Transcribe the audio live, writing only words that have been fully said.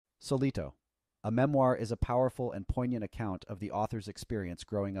Solito. A memoir is a powerful and poignant account of the author's experience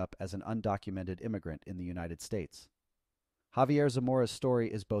growing up as an undocumented immigrant in the United States. Javier Zamora's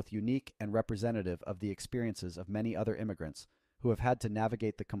story is both unique and representative of the experiences of many other immigrants who have had to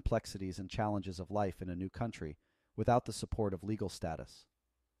navigate the complexities and challenges of life in a new country without the support of legal status.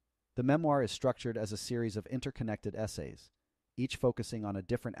 The memoir is structured as a series of interconnected essays, each focusing on a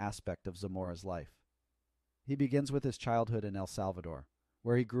different aspect of Zamora's life. He begins with his childhood in El Salvador,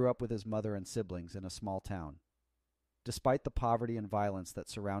 where he grew up with his mother and siblings in a small town. Despite the poverty and violence that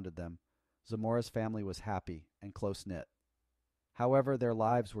surrounded them, Zamora's family was happy and close-knit. However, their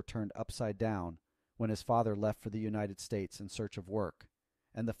lives were turned upside down when his father left for the United States in search of work,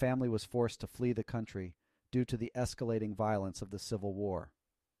 and the family was forced to flee the country due to the escalating violence of the Civil War.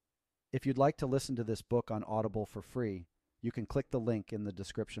 If you'd like to listen to this book on Audible for free, you can click the link in the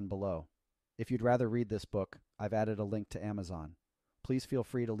description below. If you'd rather read this book, I've added a link to Amazon. Please feel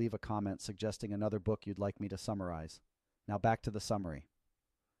free to leave a comment suggesting another book you'd like me to summarize. Now back to the summary.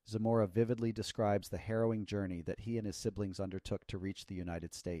 Zamora vividly describes the harrowing journey that he and his siblings undertook to reach the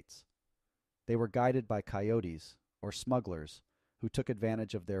United States. They were guided by coyotes, or smugglers, who took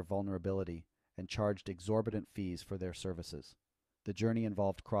advantage of their vulnerability and charged exorbitant fees for their services. The journey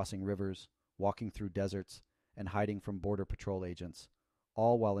involved crossing rivers, walking through deserts, and hiding from Border Patrol agents,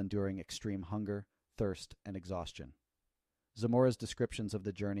 all while enduring extreme hunger, thirst, and exhaustion. Zamora's descriptions of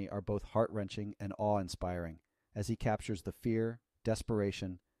the journey are both heart-wrenching and awe-inspiring, as he captures the fear,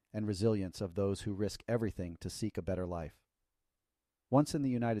 desperation, and resilience of those who risk everything to seek a better life. Once in the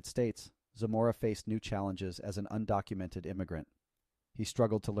United States, Zamora faced new challenges as an undocumented immigrant. He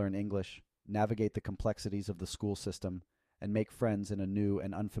struggled to learn English, navigate the complexities of the school system, and make friends in a new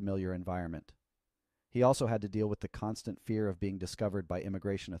and unfamiliar environment. He also had to deal with the constant fear of being discovered by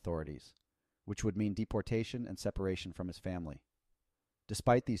immigration authorities, which would mean deportation and separation from his family.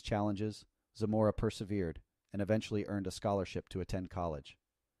 Despite these challenges, Zamora persevered and eventually earned a scholarship to attend college.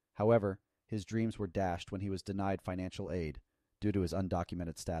 However, his dreams were dashed when he was denied financial aid due to his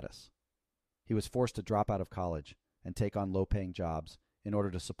undocumented status. He was forced to drop out of college and take on low-paying jobs in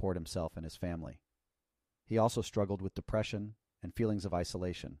order to support himself and his family. He also struggled with depression and feelings of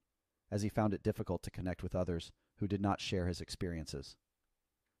isolation, as he found it difficult to connect with others who did not share his experiences.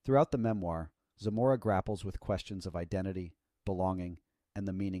 Throughout the memoir, Zamora grapples with questions of identity, belonging, and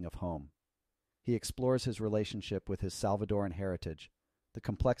the meaning of home. He explores his relationship with his Salvadoran heritage, the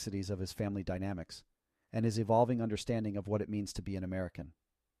complexities of his family dynamics, and his evolving understanding of what it means to be an American.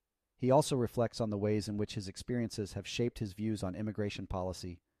 He also reflects on the ways in which his experiences have shaped his views on immigration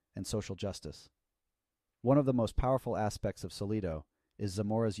policy and social justice. One of the most powerful aspects of Solito is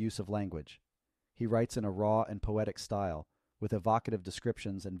Zamora's use of language. He writes in a raw and poetic style, with evocative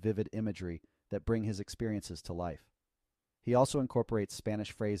descriptions and vivid imagery that bring his experiences to life. He also incorporates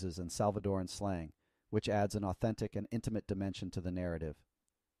Spanish phrases and Salvadoran slang, which adds an authentic and intimate dimension to the narrative.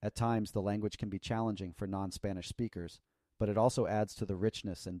 At times, the language can be challenging for non-Spanish speakers, but it also adds to the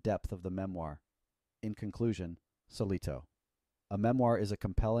richness and depth of the memoir. In conclusion, Solito. A memoir is a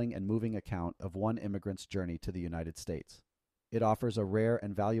compelling and moving account of one immigrant's journey to the United States. It offers a rare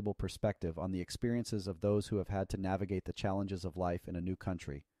and valuable perspective on the experiences of those who have had to navigate the challenges of life in a new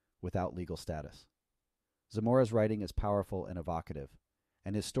country without legal status. Zamora's writing is powerful and evocative,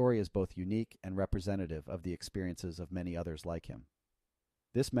 and his story is both unique and representative of the experiences of many others like him.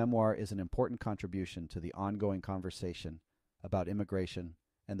 This memoir is an important contribution to the ongoing conversation about immigration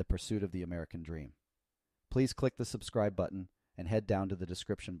and the pursuit of the American dream. Please click the subscribe button and head down to the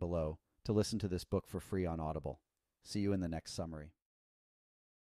description below to listen to this book for free on Audible. See you in the next summary.